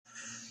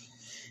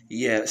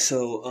Yeah,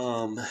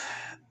 so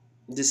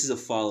this is a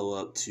follow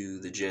up to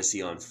the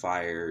Jesse on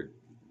Fire,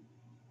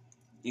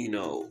 you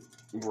know,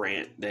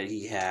 rant that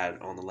he had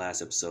on the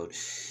last episode.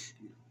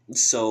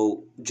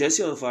 So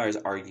Jesse on Fire's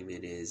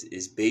argument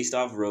is based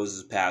off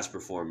Rose's past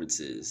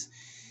performances.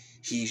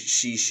 She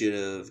should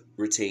have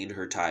retained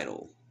her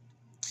title.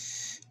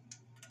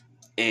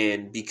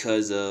 And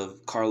because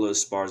of Carla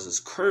Esparza's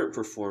current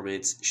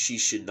performance, she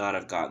should not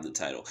have gotten the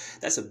title.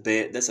 That's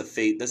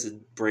a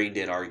brain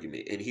dead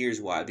argument. And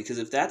here's why. Because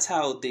if that's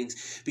how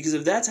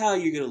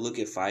you're gonna look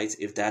at fights,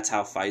 if that's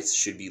how fights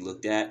should be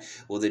looked at,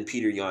 well then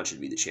Peter Yan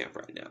should be the champ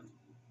right now.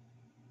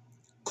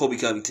 Colby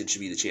Covington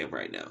should be the champ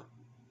right now.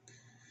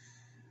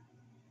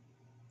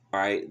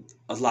 Alright?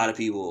 A lot of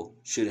people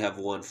should have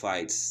won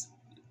fights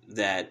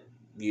that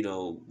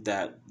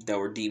that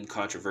were deemed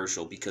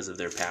controversial because of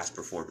their past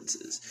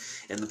performances,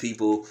 and the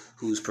people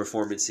whose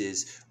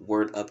performances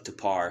weren't up to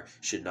par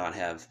should not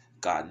have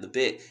gotten the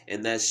bit.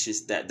 And that's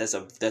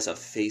a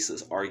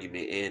faceless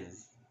argument, and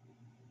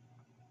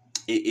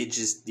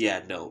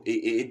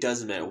it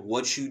doesn't matter.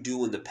 What you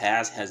do in the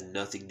past has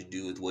nothing to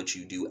do with what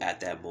you do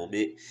at that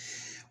moment.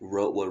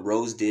 What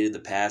Rose did in the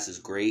past is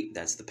great.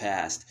 That's the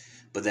past,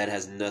 but that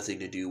has nothing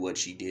to do with what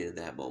she did in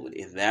that moment.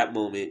 In that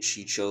moment,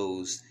 she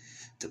chose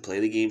to play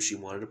the game she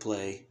wanted to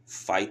play,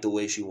 fight the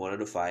way she wanted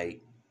to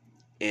fight,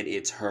 and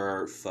it's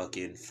her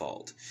fucking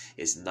fault.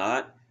 It's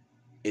not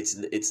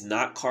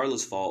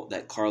Carla's fault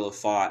that Carla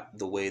fought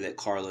the way that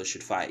Carla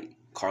should fight.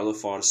 Carla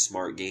fought a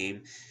smart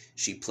game.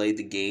 She played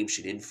the game.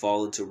 She didn't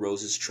fall into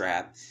Rose's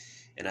trap,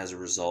 and as a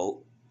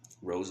result,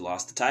 Rose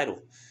lost the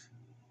title.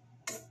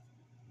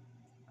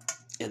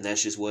 And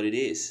that's just what it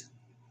is.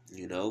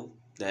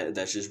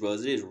 That's just what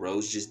it is.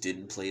 Rose just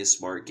didn't play a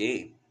smart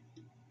game.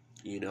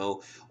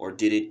 Or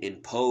didn't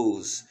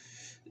impose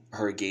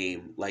her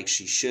game like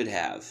she should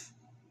have.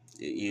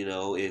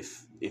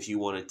 If you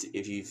wanted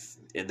to,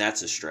 and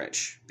that's a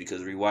stretch,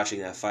 because rewatching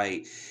that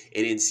fight,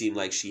 it didn't seem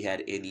like she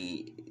had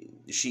any.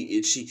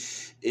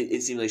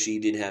 It seemed like she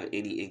didn't have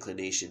any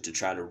inclination to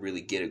try to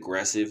really get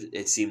aggressive.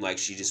 It seemed like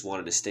she just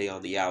wanted to stay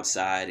on the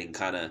outside and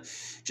kind of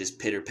just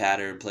pitter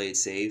patter and play it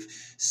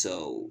safe.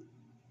 So,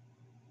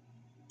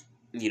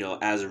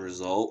 as a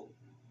result,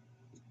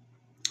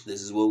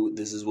 this is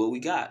what we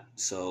got.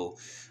 So,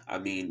 I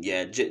mean,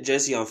 yeah,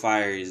 Jesse on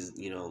Fire is,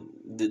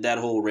 that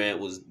whole rant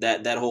was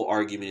that whole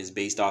argument is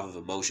based off of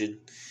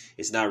emotion.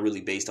 It's not really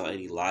based on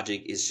any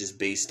logic. It's just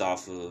based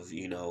off of,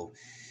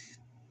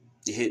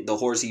 the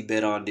horse he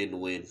bet on didn't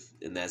win,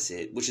 and that's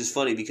it. Which is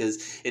funny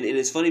because, and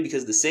it's funny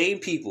because the same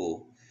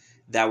people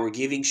that were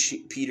giving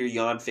Peter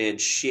Yan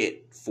fans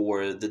shit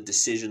for the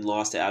decision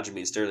loss to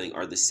Aljamain Sterling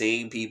are the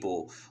same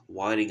people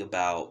whining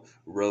about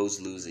Rose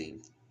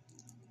losing.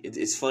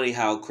 It's funny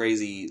how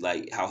crazy,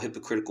 like, how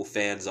hypocritical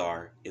fans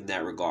are in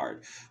that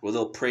regard, where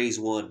they'll praise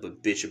one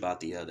but bitch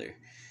about the other,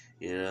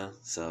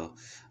 So,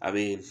 I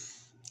mean,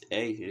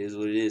 hey, it is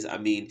what it is. I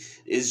mean,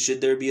 should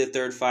there be a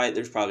third fight?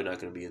 There's probably not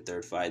going to be a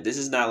third fight. This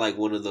is not like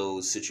one of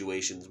those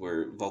situations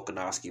where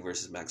Volkanovski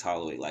versus Max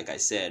Holloway, like I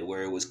said,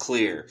 where it was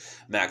clear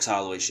Max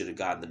Holloway should have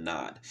gotten the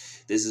nod.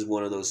 This is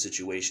one of those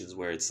situations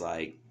where it's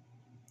like,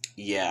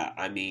 yeah,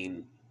 I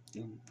mean,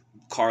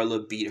 Carla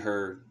beat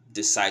her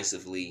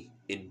decisively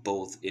in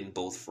both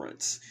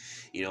fronts.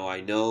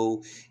 I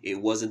know it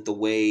wasn't the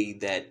way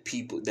that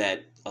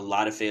a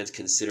lot of fans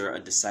consider a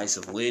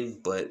decisive win,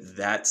 but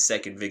that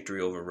second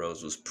victory over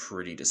Rose was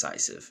pretty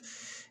decisive.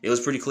 It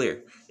was pretty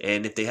clear.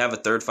 And if they have a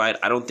third fight,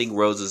 I don't think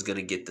Rose is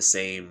gonna get the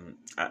same.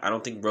 I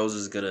don't think Rose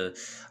is gonna.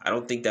 I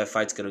don't think that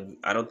fight's gonna.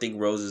 I don't think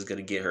Rose is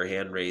gonna get her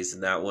hand raised in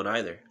that one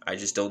either. I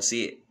just don't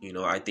see it.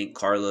 I think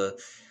Carla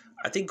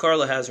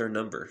has her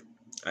number.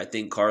 I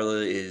think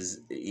Carla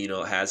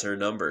has her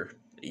number.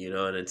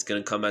 And it's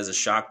gonna come as a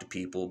shock to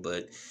people,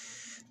 but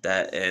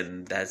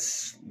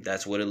that's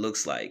what it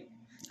looks like.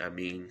 I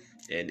mean,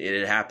 and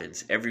it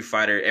happens. Every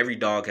fighter, every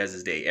dog has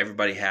his day.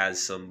 Everybody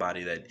has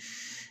somebody that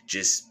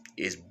just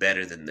is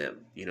better than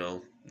them,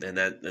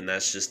 and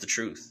that's just the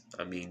truth.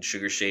 I mean,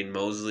 Sugar Shane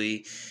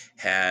Mosley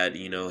had,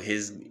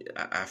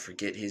 I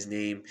forget his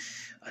name.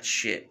 I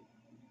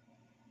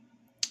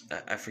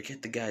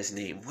forget the guy's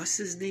name. What's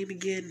his name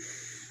again?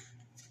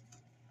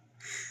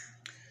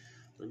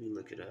 Let me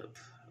look it up.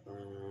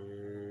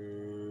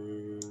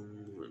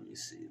 Let me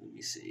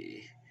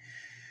see.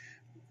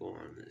 Go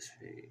on this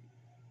page.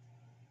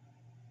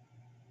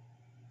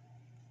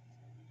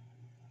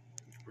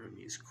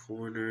 Rummy's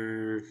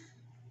Corner.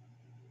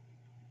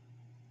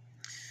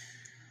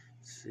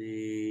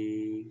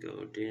 See,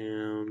 go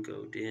down.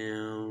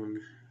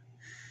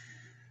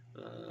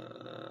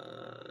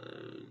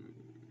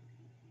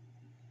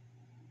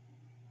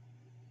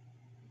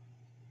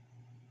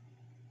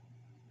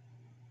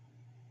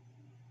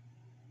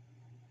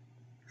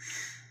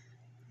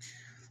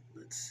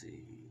 Let's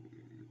see.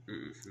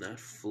 Not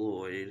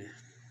Floyd.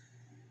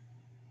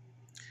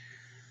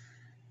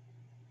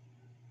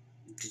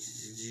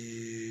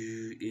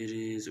 It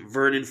is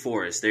Vernon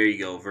Forrest. There you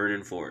go,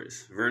 Vernon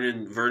Forrest.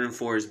 Vernon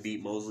Forrest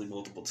beat Mosley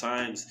multiple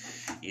times.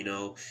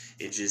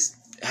 It just,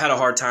 had a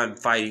hard time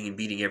fighting and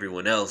beating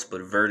everyone else,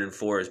 but Vernon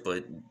Forrest,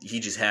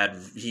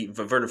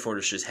 Vernon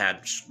Forrest just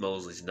had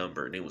Mosley's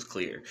number, and it was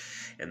clear.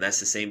 And that's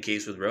the same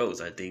case with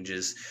Rose. I think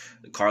just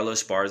Carla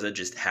Esparza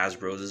just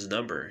has Rose's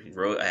number.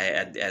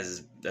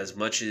 As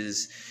much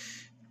as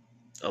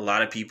a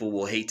lot of people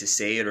will hate to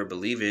say it or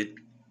believe it,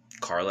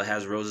 Carla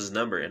has Rose's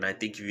number, and I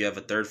think if you have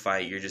a third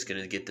fight, you're just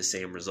gonna get the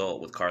same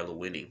result with Carla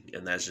winning,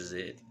 and that's just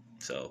it.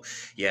 So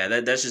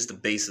yeah, that's just the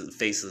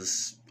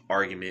faceless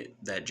argument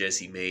that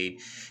Jesse made.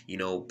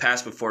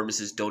 Past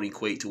performances don't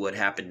equate to what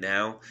happened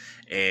now,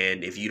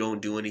 and if you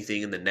don't do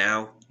anything in the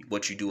now,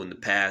 what you do in the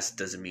past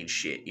doesn't mean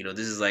shit.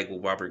 This is like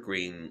what Robert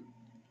Greene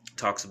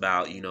talks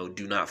about,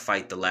 do not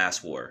fight the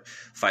last war,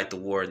 fight the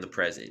war in the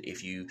present.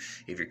 If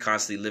you're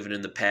constantly living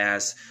in the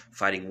past,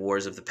 fighting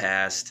wars of the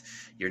past,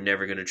 you're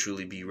never going to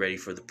truly be ready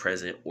for the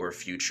present or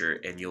future,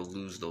 and you'll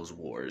lose those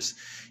wars,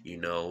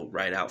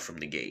 right out from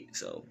the gate.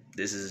 So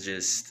this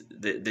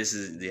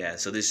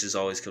just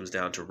always comes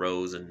down to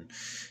Rose, and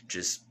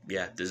this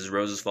is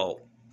Rose's fault.